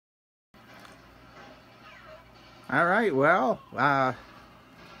All right, well, our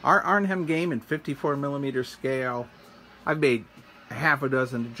Arnhem game in 54mm scale. I've made half a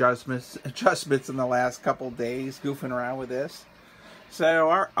dozen adjustments in the last couple days goofing around with this. So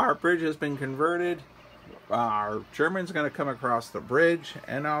our bridge has been converted. Our German's going to come across the bridge,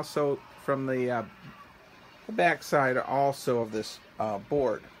 and also from the back side also of this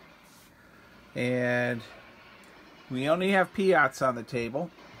board. And we only have Piats on the table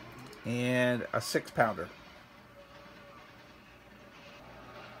and a 6-pounder.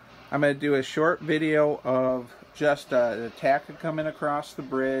 I'm going to do a short video of just an attacker coming across the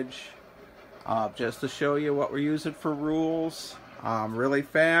bridge, just to show you what we're using for rules, really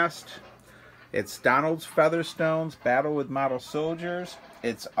fast. It's Donald Featherstone's Battle with Model Soldiers.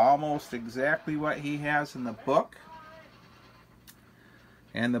 It's almost exactly what he has in the book.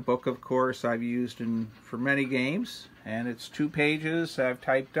 And the book, of course, I've used for many games. And it's 2 pages I've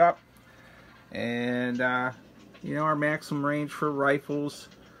typed up. And, you know, our maximum range for rifles,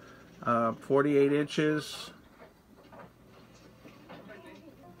 48 inches.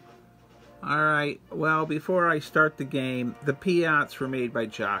 Alright, well, before I start the game, the Piats were made by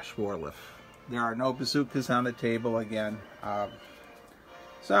Josh Warliff. There are no bazookas on the table again.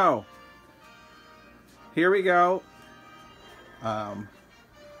 So, here we go.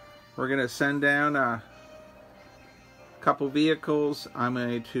 We're going to send down a couple vehicles. I'm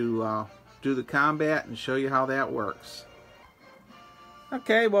going to do the combat and show you how that works.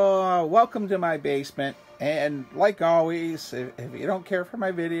 Okay, well, welcome to my basement. And like always, if you don't care for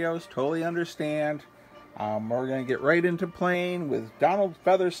my videos, totally understand. We're going to get right into playing with Donald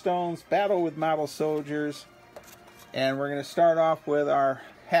Featherstone's Battle with Model Soldiers. And we're going to start off with our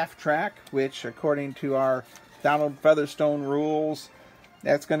half track, which according to our Donald Featherstone rules,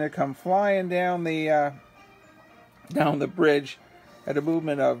 that's going to come flying down the bridge at a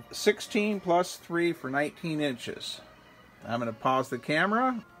movement of 16 plus 3 for 19 inches. I'm going to pause the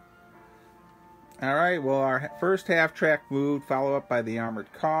camera. Alright, well, our first half track moved, followed up by the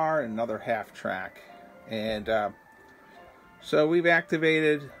armored car, and another half track. And so we've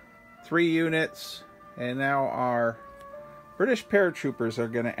activated 3 units, and now our British paratroopers are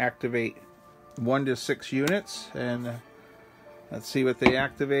going to activate 1 to 6 units. And let's see what they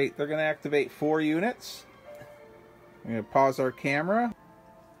activate. They're going to activate 4 units. I'm going to pause our camera.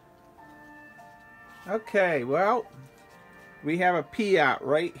 Okay, well, we have a Piat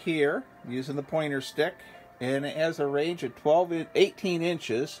right here using the pointer stick, and it has a range of 18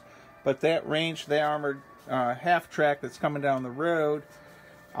 inches, but that range, the armored half track that's coming down the road,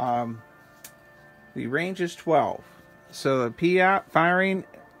 the range is 12. So the Piat firing,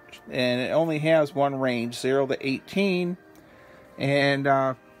 and it only has one range, 0 to 18,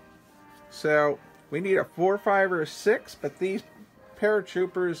 and so we need a 4, 5, or a 6, but these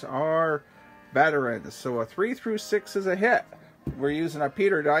paratroopers are veterans, so a 3 through 6 is a hit. We're using a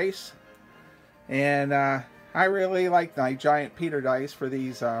Peter dice, and I really like my giant Peter dice for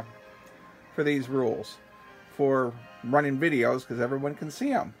these rules, for running videos, because everyone can see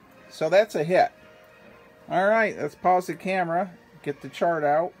them. So that's a hit. All right, let's pause the camera, get the chart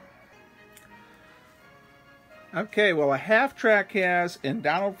out. Okay, well, a half track has, in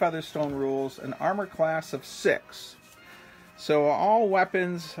Donald Featherstone rules, an armor class of 6. So all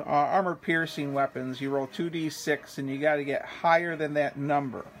weapons, armor-piercing weapons, you roll 2d6, and you got to get higher than that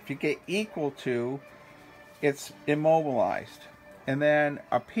number. If you get equal to, it's immobilized. And then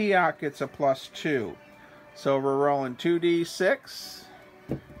a Piat gets a +2. So we're rolling 2d6,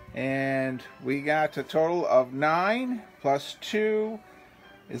 and we got a total of 9 plus 2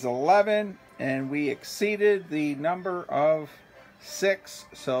 is 11, and we exceeded the number of 6,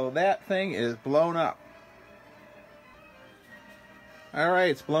 so that thing is blown up. Alright,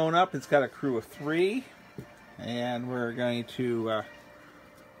 it's blown up. It's got a crew of 3. And we're going to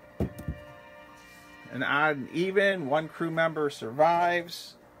an odd and even. 1 crew member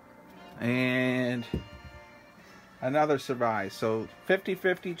survives. And another survives. So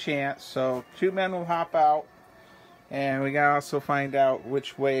 50-50 chance. So 2 men will hop out. And we gotta also find out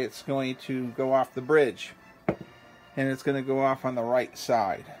which way it's going to go off the bridge. And it's going to go off on the right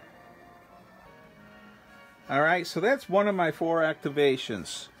side. Alright, so that's one of my 4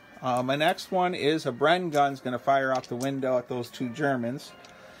 activations. My next one is a Bren gun's going to fire out the window at those 2 Germans.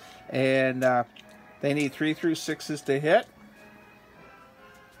 And they need 3 through 6s to hit.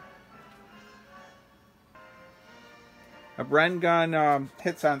 A Bren gun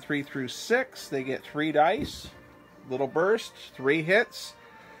hits on 3 through 6. They get 3 dice. Little burst, 3 hits.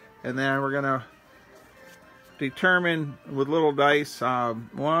 And then we're going to determine with little dice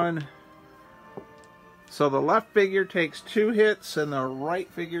 1. So the left figure takes 2 hits and the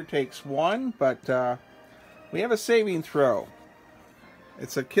right figure takes 1, but we have a saving throw.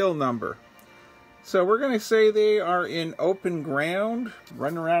 It's a kill number. So we're going to say they are in open ground,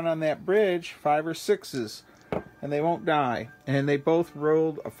 running around on that bridge, 5 or 6s, and they won't die. And they both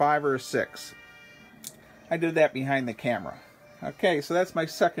rolled a 5 or a 6. I did that behind the camera. Okay, so that's my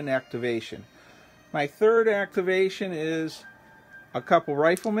second activation. My third activation is a couple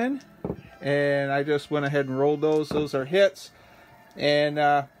riflemen, and I just went ahead and rolled those. Those are hits, and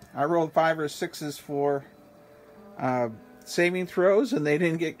I rolled 5 or 6s for saving throws, and they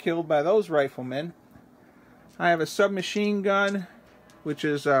didn't get killed by those riflemen. I have a submachine gun, which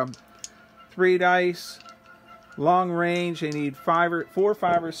is 3 dice, long range. I need 4,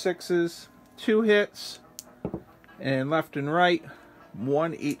 5 or 6s, 2 hits, and left and right,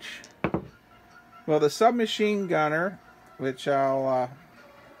 1 each. Well, the submachine gunner, which I'll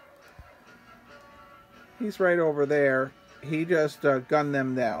he's right over there, he just gunned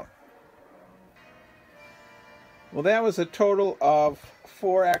them down. Well, that was a total of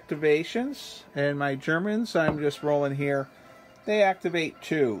 4 activations, and my Germans, I'm just rolling here, they activate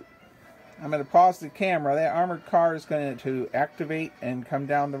 2. I'm going to pause the camera. That armored car is going to activate and come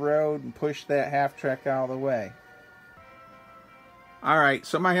down the road and push that half-track out of the way. Alright,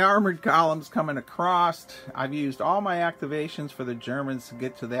 so my armored column's coming across. I've used all my activations for the Germans to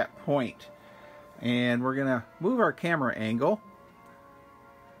get to that point. And we're going to move our camera angle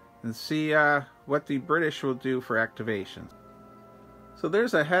and see what the British will do for activation. So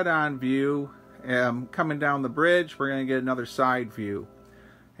there's a head-on view coming down the bridge. We're going to get another side view.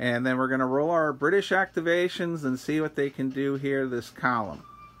 And then we're going to roll our British activations and see what they can do here, this column.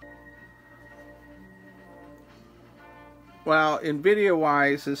 Well, in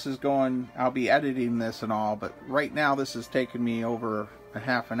video-wise, this is going, I'll be editing this and all, but right now this has taken me over a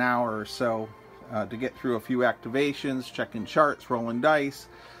half an hour or so to get through a few activations, checking charts, rolling dice.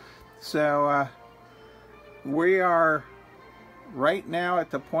 So we are right now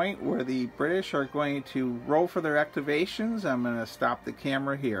at the point where the British are going to roll for their activations. I'm going to stop the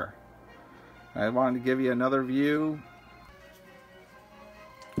camera here. I wanted to give you another view.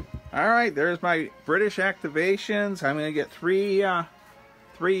 Alright, there's my British activations. I'm going to get three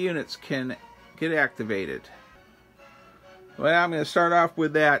units can get activated. Well, I'm going to start off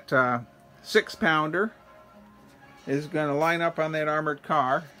with that 6-pounder. Is going to line up on that armored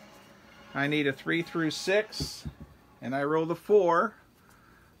car. I need a 3 through 6, and I rolled a 4.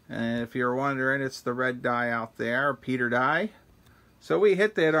 And if you're wondering, it's the red die out there, Peter die. So we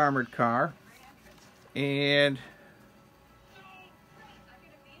hit that armored car, and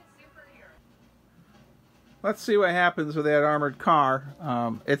let's see what happens with that armored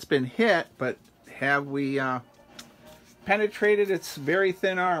car. It's been hit, but have we penetrated its very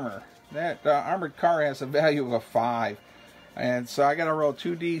thin armor? That armored car has a value of a 5. And so I got to roll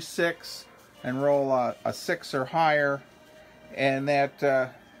 2d6 and roll a 6 or higher. And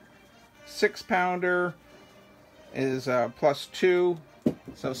that 6-pounder is plus 2.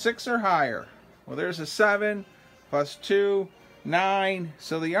 So 6 or higher. Well, there's a 7 plus 2, 9.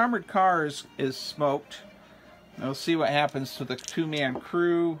 So the armored car is smoked. We'll see what happens to the 2-man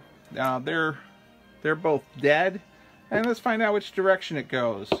crew. They're both dead. And let's find out which direction it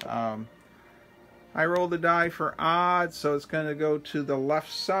goes. I rolled the die for odds, so it's going to go to the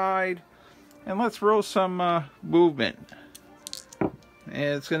left side. And let's roll some movement.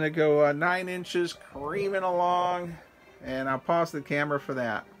 And it's going to go 9 inches, creaming along. And I'll pause the camera for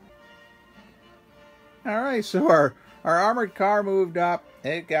that. Alright, so our armored car moved up.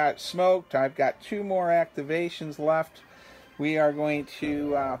 It got smoked. I've got 2 more activations left. We are going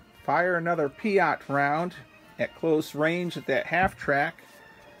to fire another Piat round at close range at that half-track.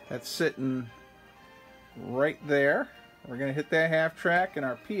 That's sitting right there. We're going to hit that half-track, and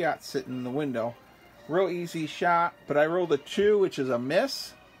our Piat's sitting in the window. Real easy shot, but I rolled a 2, which is a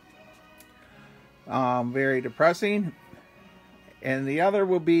miss. Very depressing. And the other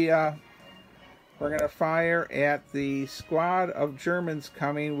will be, we're going to fire at the squad of Germans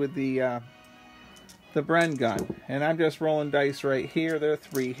coming with the Bren gun. And I'm just rolling dice right here. They're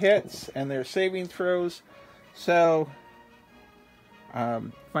 3 hits, and they're saving throws. So,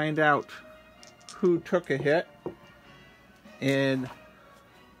 find out who took a hit. And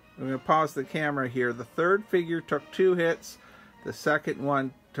I'm going to pause the camera here. The third figure took 2 hits. The second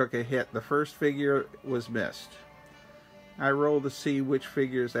one took a hit. The first figure was missed. I rolled to see which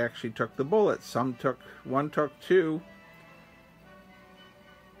figures actually took the bullets. One took 2.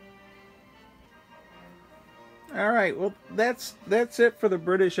 Alright, well that's it for the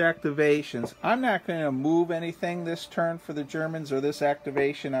British activations. I'm not going to move anything this turn for the Germans or this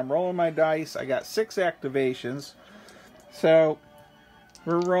activation. I'm rolling my dice. I got 6 activations. So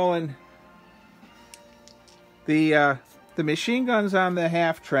we're rolling The machine gun's on the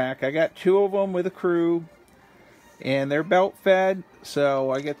half track. I got 2 of them with a crew, and they're belt fed,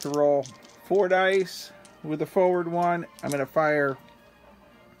 so I get to roll 4 dice with the forward one. I'm going to fire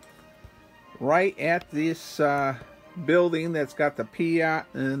right at this building that's got the Piat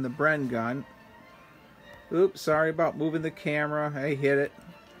and the Bren gun. Oops, sorry about moving the camera. I hit it.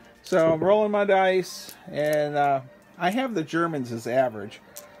 So I'm rolling my dice, and I have the Germans as average.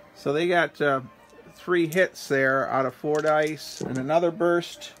 So they got 3 hits there out of 4 dice, and another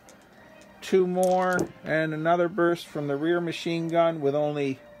burst, 2 more, and another burst from the rear machine gun with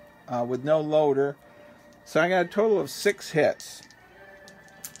only with no loader. So I got a total of 6 hits.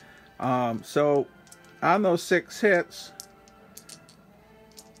 So on those 6 hits,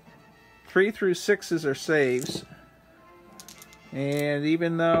 3 through 6s are saves, and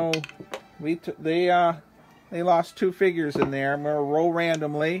even though they lost 2 figures in there, I'm going to roll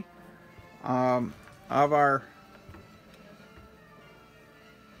randomly of our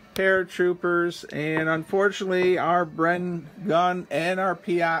paratroopers, and unfortunately our Bren gun and our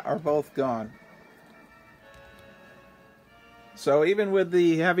Piat are both gone. So even with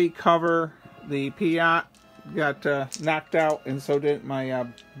the heavy cover, the Piat got knocked out, and so did my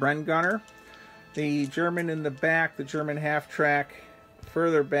Bren gunner. The German in the back, the German half track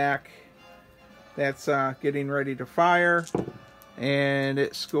further back, that's getting ready to fire, and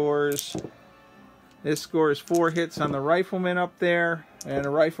it scores 4 hits on the rifleman up there, and the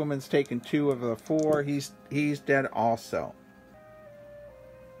rifleman's taken 2 of the 4. He's dead also.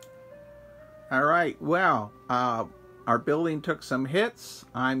 All right, well, our building took some hits.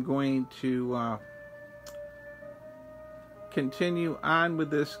 I'm going to continue on with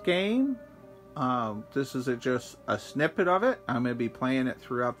this game. This is just a snippet of it. I'm going to be playing it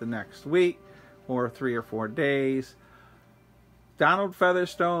throughout the next week or 3 or 4 days. Donald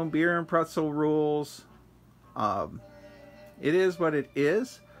Featherstone, beer and pretzel rules. It is what it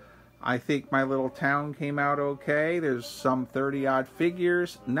is. I think my little town came out okay. There's some 30-odd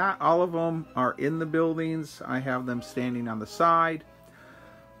figures. Not all of them are in the buildings. I have them standing on the side.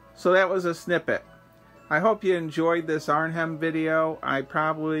 So that was a snippet. I hope you enjoyed this Arnhem video. I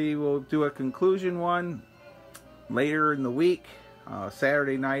probably will do a conclusion one later in the week,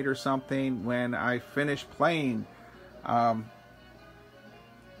 Saturday night or something, when I finish playing.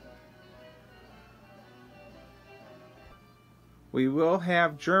 We will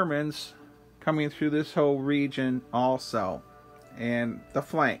have Germans coming through this whole region also, and the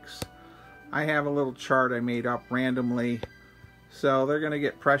flanks. I have a little chart I made up randomly, so they're going to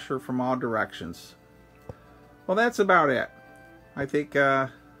get pressure from all directions. Well, that's about it. I think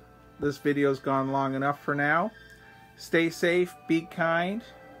this video's gone long enough for now. Stay safe, be kind,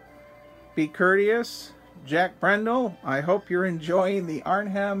 be courteous. Jack Brendel, I hope you're enjoying the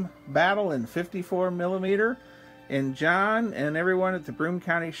Arnhem battle in 54mm. And John and everyone at the Broome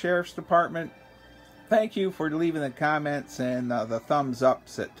County Sheriff's Department, thank you for leaving the comments and the thumbs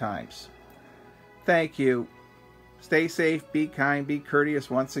ups at times. Thank you. Stay safe, be kind, be courteous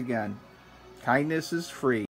once again. Kindness is free.